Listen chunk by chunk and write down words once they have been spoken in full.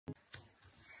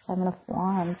Seven of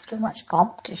Wands. Too much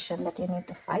competition that you need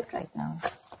to fight right now.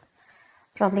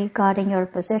 Probably guarding your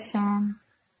position.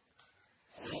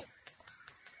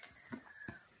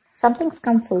 Something's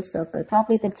come full circle.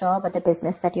 Probably the job or the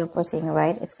business that you're pursuing,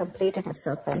 right? It's completed a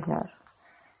circle here.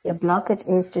 Your blockage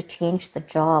is to change the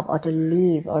job or to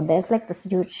leave, or there's like this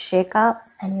huge shakeup,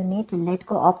 and you need to let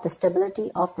go of the stability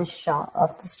of this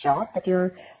job that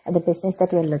you're, or the business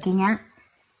that you're looking at.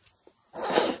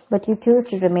 But you choose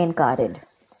to remain guarded.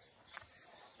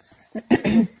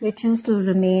 You choose to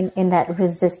remain in that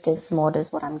resistance mode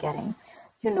is what I'm getting.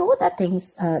 You know that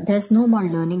things, there's no more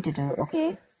learning to do,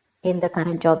 okay? In the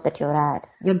current job that you're at.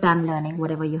 You're done learning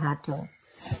whatever you had to.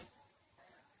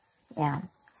 Yeah.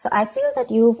 So I feel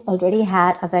that you've already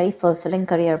had a very fulfilling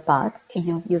career path.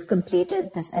 You've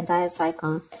completed this entire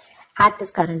cycle at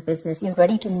this current business. You're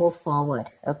ready to move forward.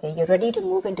 Okay. You're ready to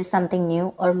move into something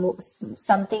new, or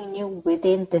something new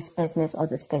within this business or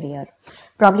this career.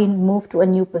 Probably move to a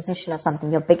new position or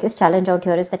something. Your biggest challenge out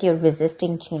here is that you're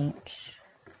resisting change.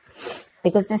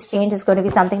 Because this change is going to be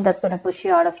something that's going to push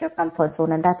you out of your comfort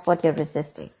zone, and that's what you're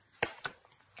resisting.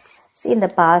 See, in the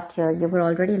past here, you were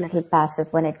already a little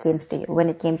passive when it came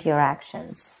to your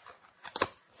actions.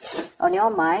 On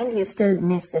your mind, you still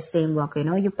miss the same work, you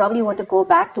know. You probably want to go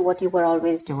back to what you were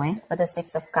always doing, for the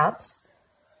Six of Cups.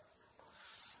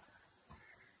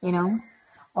 You know,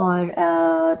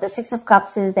 or the Six of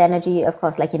Cups is the energy, of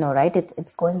course, like, you know, right?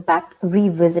 It's going back,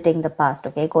 revisiting the past,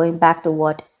 okay? Going back to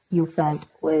what you felt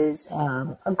was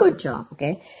a good job,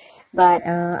 okay? But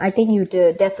I think you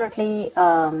definitely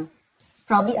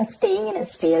probably are staying in a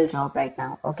stale job right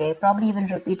now, okay? Probably even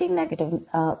repeating negative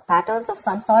patterns of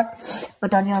some sort,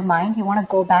 but on your mind, you want to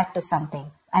go back to something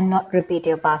and not repeat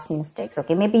your past mistakes,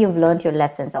 okay? Maybe you've learned your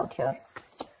lessons out here.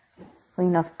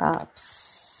 Queen of Cups.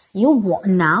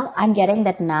 Now, I'm getting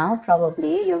that now,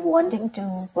 probably, you're wanting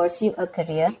to pursue a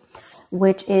career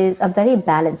which is a very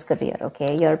balanced career,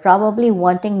 okay? You're probably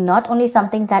wanting not only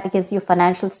something that gives you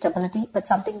financial stability, but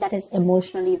something that is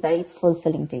emotionally very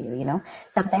fulfilling to you, you know?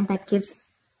 Something that gives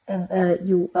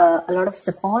you a lot of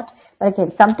support, but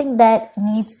again, something that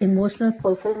needs emotional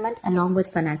fulfillment along with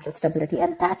financial stability,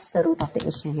 and that's the root of the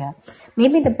issue here.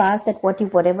 Maybe in the past, that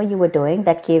whatever you were doing,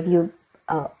 that gave you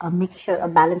a mixture, a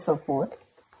balance of both,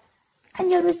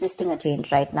 and you're resisting a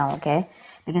change right now, okay?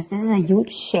 Because this is a huge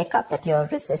shakeup that you're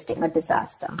resisting, a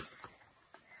disaster.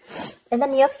 In the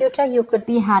near future, you could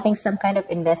be having some kind of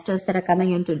investors that are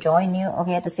coming in to join you.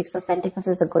 Okay, the Six of Pentacles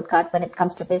is a good card when it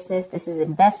comes to business. This is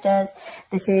investors.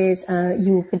 This is,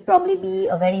 you could probably be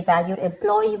a very valued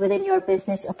employee within your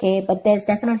business. Okay, but there's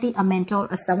definitely a mentor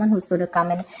or someone who's going to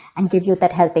come in and give you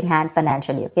that helping hand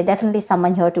financially. Okay, definitely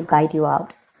someone here to guide you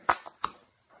out.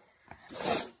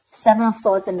 Seven of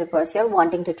Swords in reverse. You're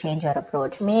wanting to change your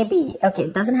approach. Maybe, okay,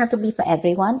 it doesn't have to be for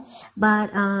everyone,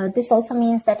 but this also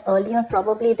means that earlier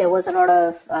probably there was a lot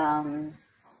of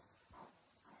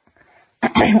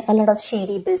a lot of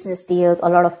shady business deals, a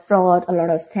lot of fraud, a lot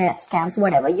of scams,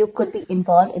 whatever. You could be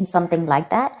involved in something like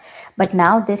that. But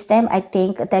now this time, I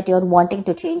think that you're wanting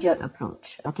to change your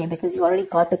approach, okay? Because you already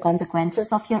got the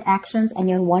consequences of your actions, and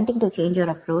you're wanting to change your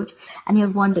approach, and you're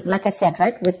wanting, like I said,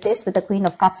 right, with the Queen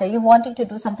of Cups, you're wanting to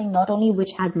do something not only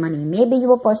which had money. Maybe you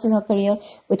were pursuing a career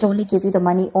which only gave you the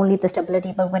money, only the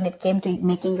stability, but when it came to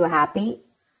making you happy,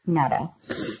 nada.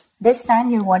 This time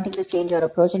you're wanting to change your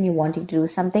approach, and you're wanting to do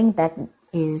something that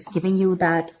is giving you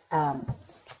that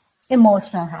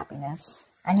emotional happiness,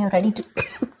 and you're ready to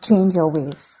change your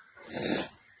ways.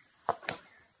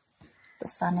 The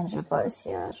Sun in reverse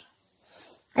here.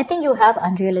 I think you have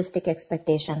unrealistic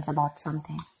expectations about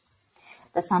something.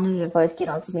 The Sun in reverse can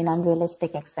also mean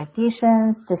unrealistic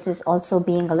expectations. This is also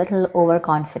being a little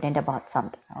overconfident about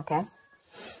something, okay?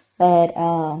 But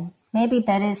maybe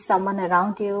there is someone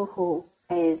around you who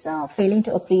is failing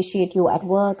to appreciate you at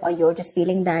work, or you're just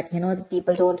feeling that, you know, the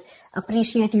people don't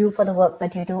appreciate you for the work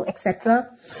that you do, etc.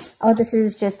 Or this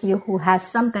is just you who has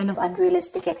some kind of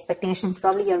unrealistic expectations.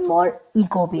 Probably you're more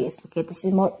ego-based, okay? This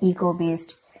is more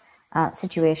ego-based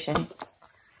situation.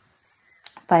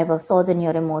 Five of Swords in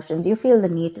your emotions. You feel the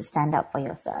need to stand up for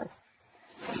yourself.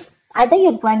 Either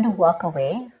you're going to walk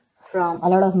away from a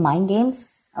lot of mind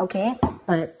games, okay?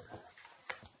 But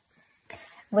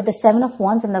with the Seven of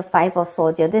Wands and the Five of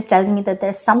Swords here, this tells me that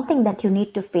there's something that you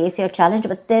need to face, your challenge,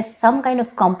 but there's some kind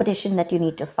of competition that you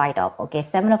need to fight off, okay?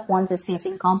 Seven of Wands is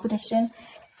facing competition,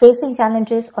 facing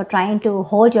challenges, or trying to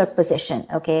hold your position,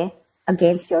 okay,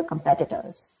 against your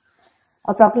competitors.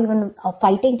 Or probably even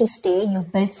fighting to stay.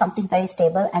 You've built something very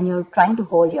stable and you're trying to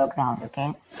hold your ground,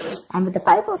 okay? And with the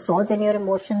Five of Swords and your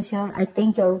emotions here, I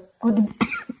think you're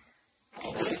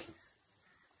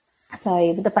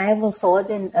sorry, with the Five of Swords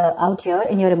in out here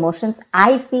in your emotions,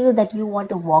 I feel that you want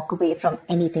to walk away from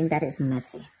anything that is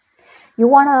messy. You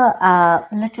want to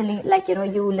literally, like, you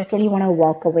literally want to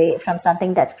walk away from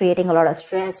something that's creating a lot of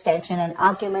stress, tension, and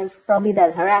arguments. Probably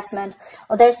there's harassment,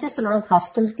 or there's just a lot of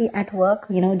hostility at work,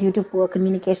 due to poor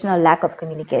communication or lack of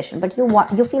communication. But you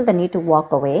feel the need to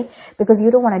walk away because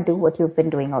you don't want to do what you've been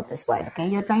doing all this while. Okay,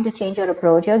 you're trying to change your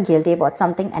approach. You're guilty about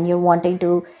something, and you're wanting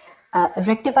to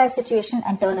rectify the situation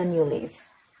and turn a new leaf.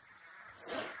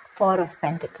 Four of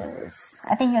Pentacles.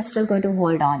 I think you're still going to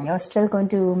hold on. You're still going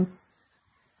to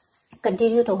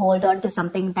continue to hold on to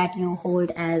something that you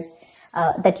hold as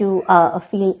that you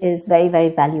feel is very, very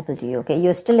valuable to you. Okay,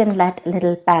 you're still in that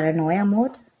little paranoia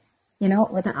mode,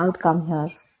 with the outcome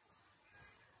here.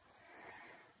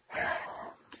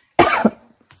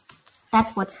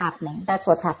 That's what's happening. That's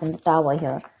what's happening. The Tower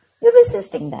here. You're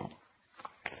resisting that.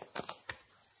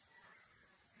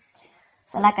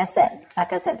 So like I said,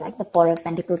 like the Four of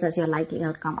Pentacles as your likely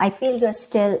outcome, I feel you're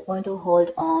still going to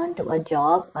hold on to a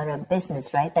job or a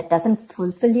business, right, that doesn't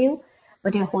fulfill you,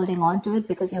 but you're holding on to it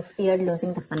because you fear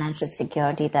losing the financial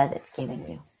security that it's giving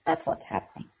you. That's what's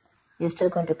happening. You're still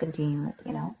going to continue it,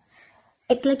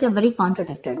 It's like you're very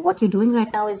contradicted. What you're doing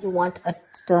right now is you want to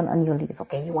turn a new leaf,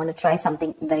 okay? You want to try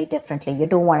something very differently. You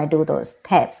don't want to do those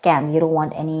theft scams. You don't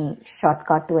want any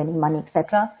shortcut to any money,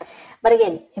 etc. But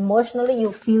again, emotionally,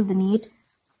 you feel the need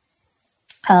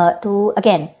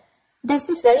there's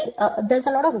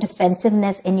a lot of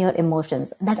defensiveness in your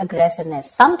emotions, that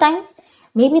aggressiveness. Sometimes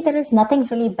maybe there is nothing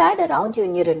really bad around you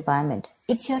in your environment.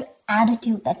 It's your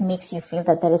attitude that makes you feel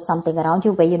that there is something around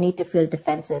you where you need to feel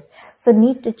defensive. So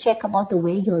need to check about the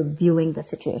way you're viewing the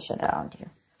situation around you.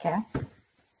 Okay.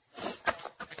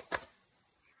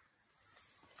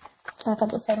 Try for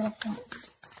the Seven of Wands.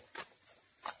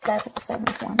 Try for the Seven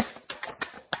of Wands.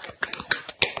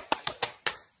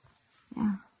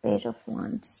 Yeah, Page of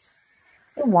Wands.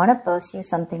 You want to pursue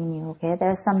something new, okay?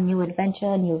 There's some new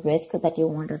adventure, new risk that you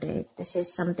want to take. This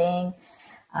is something,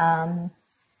 the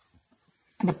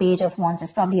Page of Wands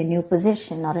is probably a new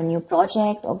position or a new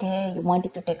project, okay? You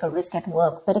wanted to take a risk at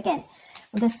work. But again,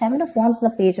 with the Seven of Wands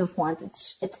and the Page of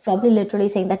Wands, it's probably literally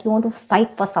saying that you want to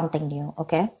fight for something new,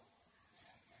 okay?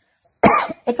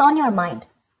 It's on your mind.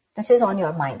 This is on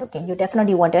your mind, okay? You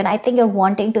definitely want to, and I think you're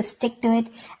wanting to stick to it,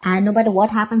 and no matter what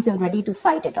happens, you're ready to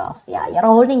fight it off. Yeah, you're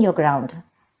holding your ground,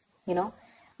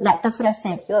 Like, that's what I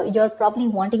said. You're probably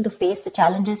wanting to face the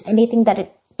challenges, anything that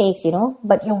it takes,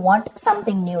 but you want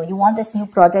something new. You want this new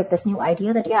project, this new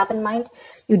idea that you have in mind.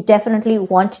 You definitely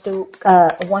want to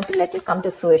let it come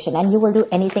to fruition, and you will do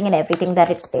anything and everything that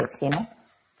it takes,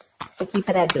 to keep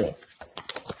it at bay.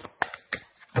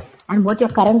 And what you're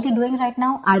currently doing right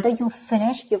now, either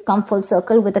you've come full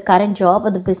circle with the current job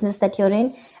or the business that you're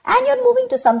in, and you're moving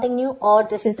to something new, or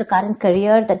this is the current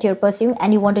career that you're pursuing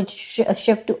and you want to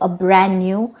shift to a brand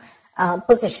new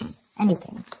position,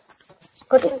 anything.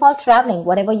 Could involve traveling,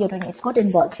 whatever you're doing, it could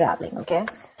involve traveling, okay?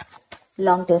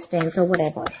 Long distance or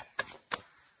whatever.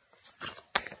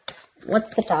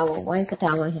 What's the Tower? Why is the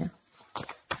Tower here?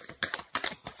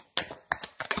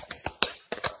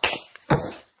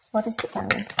 What is the Tower?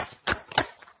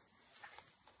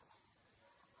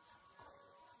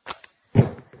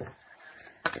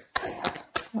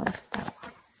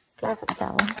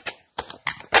 Tower.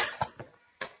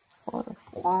 Four of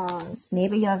Wands.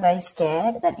 Maybe you're very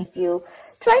scared that if you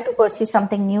try to pursue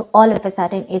something new, all of a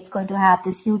sudden it's going to have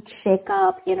this huge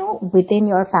shake-up, within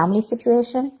your family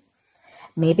situation.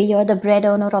 Maybe you're the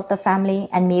breadwinner of the family,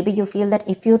 and maybe you feel that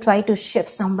if you try to shift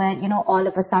somewhere, all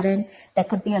of a sudden there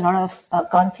could be a lot of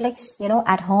conflicts,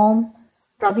 at home.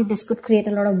 Probably this could create a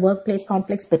lot of workplace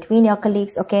conflicts between your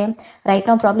colleagues, okay? Right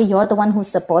now, probably you're the one who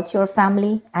supports your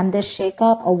family, and this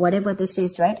shake-up or whatever this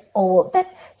is, right? Or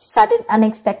that sudden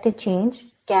unexpected change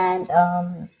can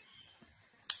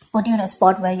put you in a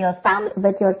spot where your family,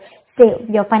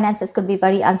 your finances could be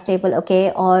very unstable,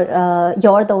 okay? Or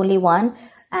you're the only one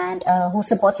and who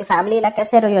supports your family, like I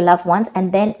said, or your loved ones,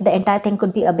 and then the entire thing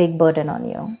could be a big burden on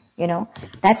you,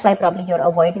 That's why probably you're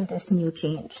avoiding this new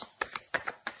change.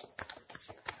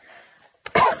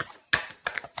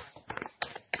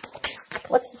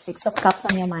 What's the Six of Cups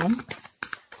on your mind?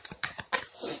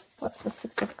 What's the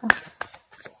Six of Cups?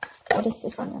 What is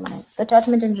this on your mind? The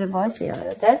Judgment in reverse here.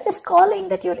 There's this calling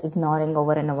that you're ignoring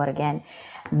over and over again.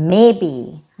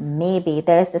 Maybe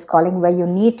there is this calling where you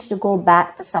need to go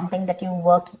back to something that you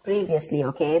worked previously,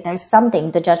 okay? There's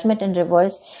something. The Judgment in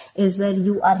reverse is where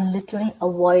you are literally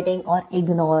avoiding or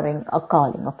ignoring a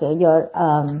calling, okay?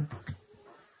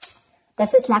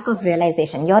 There's this lack of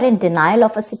realization. You're in denial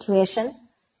of a situation,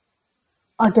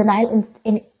 or denial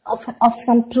of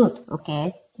some truth,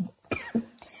 okay?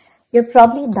 You're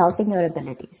probably doubting your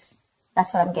abilities.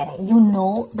 That's what I'm getting. You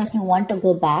know that you want to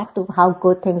go back to how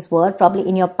good things were, probably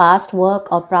in your past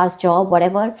work or past job,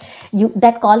 whatever.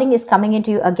 That calling is coming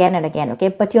into you again and again, okay?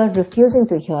 But you're refusing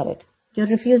to hear it. You're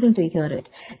refusing to hear it.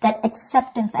 That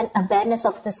acceptance and awareness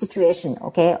of the situation,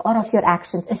 okay, or of your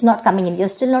actions is not coming in. You're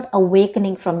still not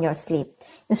awakening from your sleep.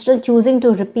 You're still choosing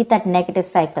to repeat that negative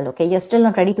cycle, okay? You're still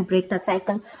not ready to break that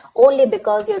cycle only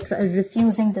because you're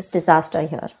refusing this disaster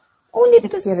here. Only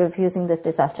because you're refusing this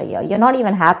disaster here. You're not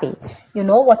even happy. You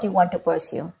know what you want to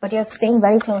pursue, but you're staying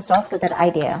very closed off to that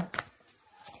idea.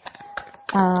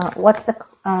 What's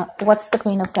the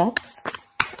Queen of Cups?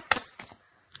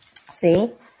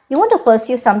 See, you want to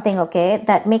pursue something, okay,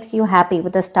 that makes you happy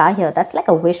with the star here. That's like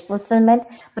a wish fulfillment.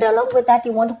 But along with that,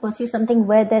 you want to pursue something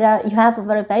where you have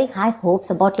very high hopes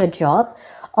about your job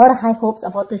or high hopes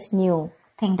about this new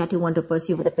thing that you want to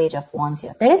pursue with the Page of Wands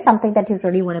here. There is something that you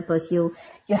really want to pursue.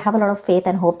 You have a lot of faith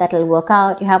and hope that will work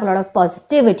out. You have a lot of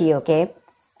positivity, okay,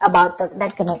 about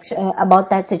that connection,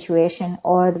 about that situation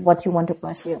or what you want to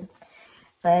pursue.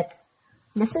 But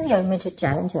this is your immediate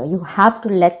challenge here. You have to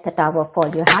let the tower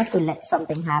fall. You have to let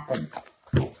something happen.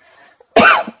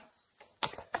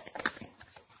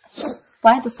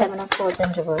 Why the Seven of Swords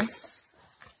in reverse?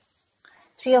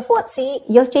 Three of what? See,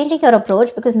 you're changing your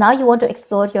approach because now you want to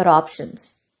explore your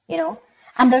options. You know,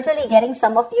 I'm literally getting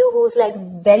some of you who's like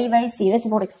very serious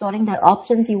about exploring their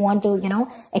options. You want to, you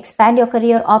know, expand your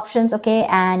career options, okay?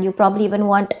 And you probably even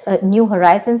want new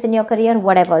horizons in your career,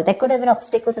 whatever. There could have been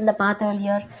obstacles in the path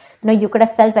earlier. You know, you could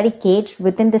have felt very caged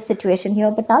within this situation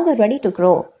here, but now you're ready to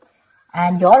grow.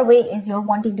 And your way is you're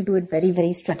wanting to do it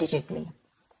very strategically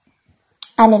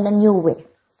and in a new way.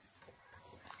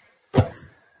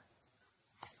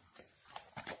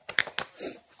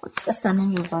 What's the Sun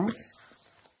in reverse?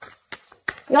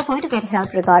 You're going to get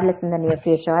help regardless in the near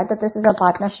future. Either this is a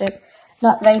partnership,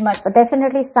 not very much, but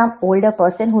definitely some older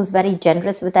person who's very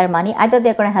generous with their money. Either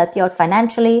they're going to help you out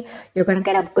financially, you're going to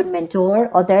get a good mentor,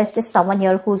 or there's just someone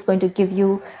here who's going to give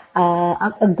you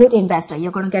a good investor.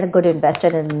 You're going to get a good investor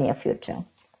in the near future.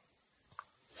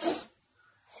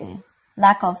 See,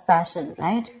 lack of passion,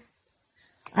 right?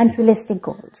 Unrealistic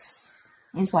goals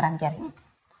is what I'm getting.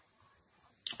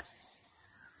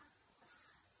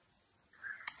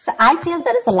 So I feel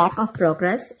there is a lack of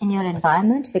progress in your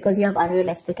environment because you have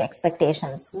unrealistic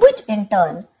expectations, which in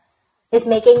turn is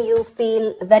making you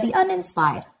feel very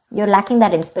uninspired. You're lacking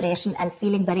that inspiration and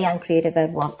feeling very uncreative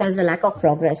at work. There's a lack of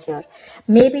progress here.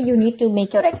 Maybe you need to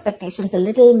make your expectations a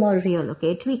little more real,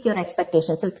 okay? Tweak your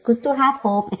expectations. So it's good to have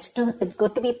hope. It's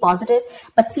good to be positive,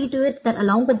 but see to it that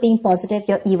along with being positive,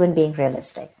 you're even being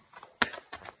realistic.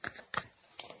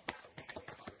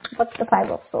 What's the Five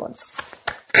of Swords?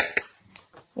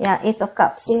 Yeah, Ace of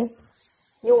Cups. See,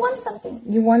 you want something.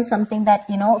 You want something that,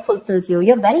 you know, fulfills you.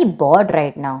 You're very bored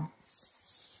right now.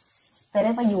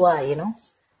 Wherever you are, you know.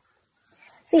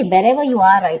 See, wherever you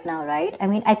are right now, right? I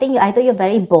mean, I think either you're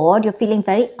very bored, you're feeling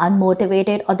very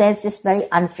unmotivated, or there's just very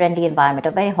unfriendly environment,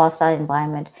 a very hostile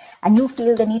environment. And you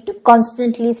feel the need to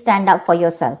constantly stand up for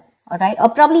yourself. All right, or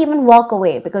probably even walk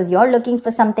away because you're looking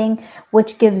for something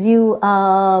which gives you, you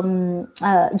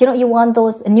know, you want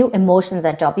those new emotions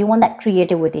at job. You want that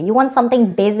creativity. You want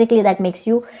something basically that makes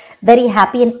you very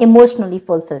happy and emotionally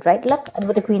fulfilled, right? Look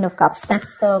with the Queen of Cups.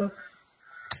 That's the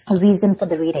reason for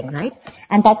the reading, right?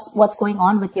 And that's what's going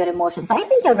on with your emotions. I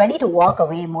think you're ready to walk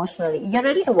away emotionally. You're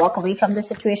ready to walk away from the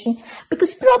situation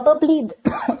because probably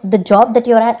the job that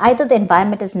you're at, either the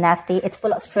environment is nasty, it's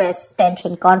full of stress,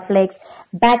 tension, conflicts,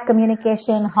 bad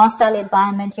communication, hostile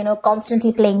environment, you know,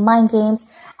 constantly playing mind games,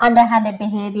 underhanded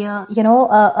behavior, you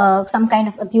know, some kind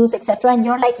of abuse, etc. And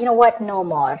you're like, you know what, no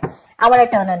more. I want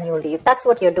to turn a new leaf. That's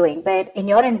what you're doing. But in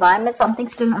your environment,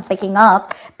 something's still not picking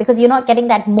up because you're not getting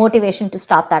that motivation to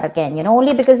stop that again. You know,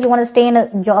 only because you want to stay in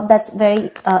a job that's very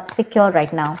secure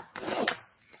right now.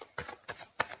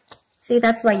 See,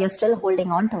 that's why you're still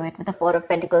holding on to it with the Four of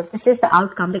Pentacles. This is the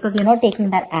outcome because you're not taking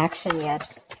that action yet.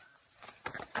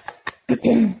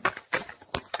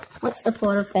 What's the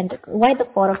Four of Pentacles? Why the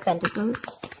Four of Pentacles?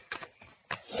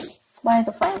 Why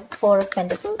the Four of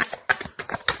Pentacles?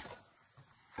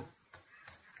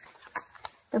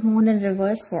 The Moon in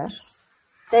reverse here.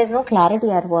 There is no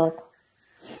clarity at work.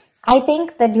 I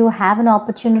think that you have an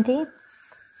opportunity,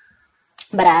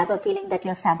 but I have a feeling that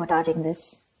you're sabotaging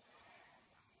this.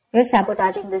 You're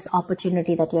sabotaging this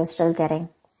opportunity that you're still getting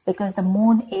because the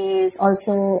Moon is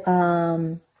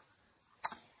also,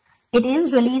 it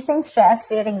is releasing stress,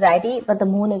 fear, anxiety, but the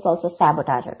Moon is also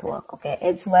sabotage at work, okay?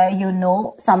 It's where you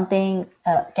know something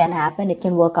can happen, it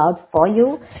can work out for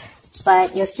you,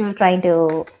 but you're still trying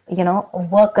to,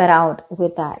 work around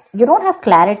with that. You don't have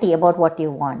clarity about what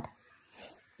you want.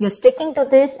 You're sticking to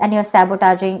this and you're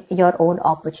sabotaging your own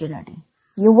opportunity.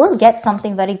 You will get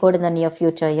something very good in the near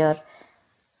future.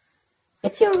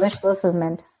 It's your wish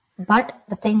fulfillment. But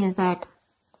the thing is that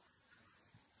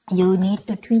you need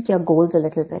to tweak your goals a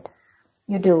little bit.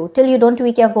 You do. Till you don't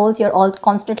tweak your goals, you're all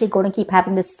constantly going to keep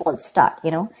having this false start,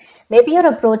 Maybe you're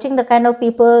approaching the kind of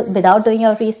people without doing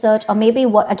your research, or maybe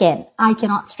again, I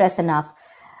cannot stress enough.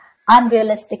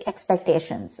 Unrealistic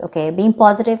expectations, okay? Being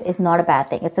positive is not a bad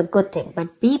thing. It's a good thing.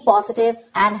 But be positive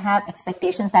and have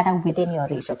expectations that are within your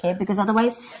reach, okay? Because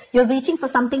otherwise, you're reaching for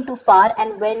something too far,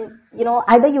 and when,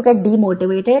 either you get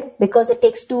demotivated because it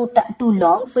takes too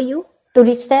long for you to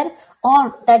reach there,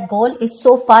 or that goal is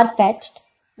so far-fetched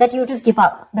that you just give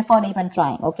up before even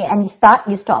trying, okay? And you start,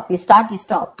 you stop. You start, you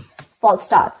stop. False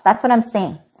starts. That's what I'm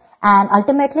saying. And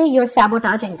ultimately, you're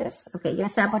sabotaging this, okay? You're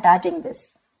sabotaging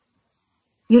this.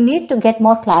 You need to get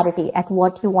more clarity at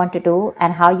what you want to do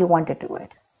and how you want to do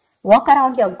it. Walk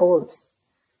around your goals.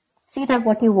 See that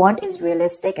what you want is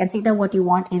realistic, and see that what you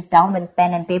want is down with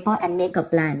pen and paper, and make a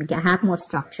plan. Have more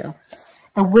structure.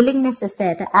 The willingness is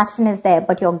there. The action is there,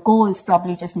 but your goals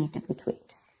probably just need to be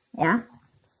tweaked. Yeah?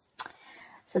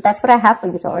 So that's what I have for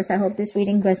you, Taurus. I hope this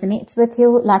reading resonates with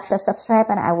you. Like, share, subscribe,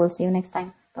 and I will see you next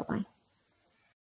time. Bye-bye.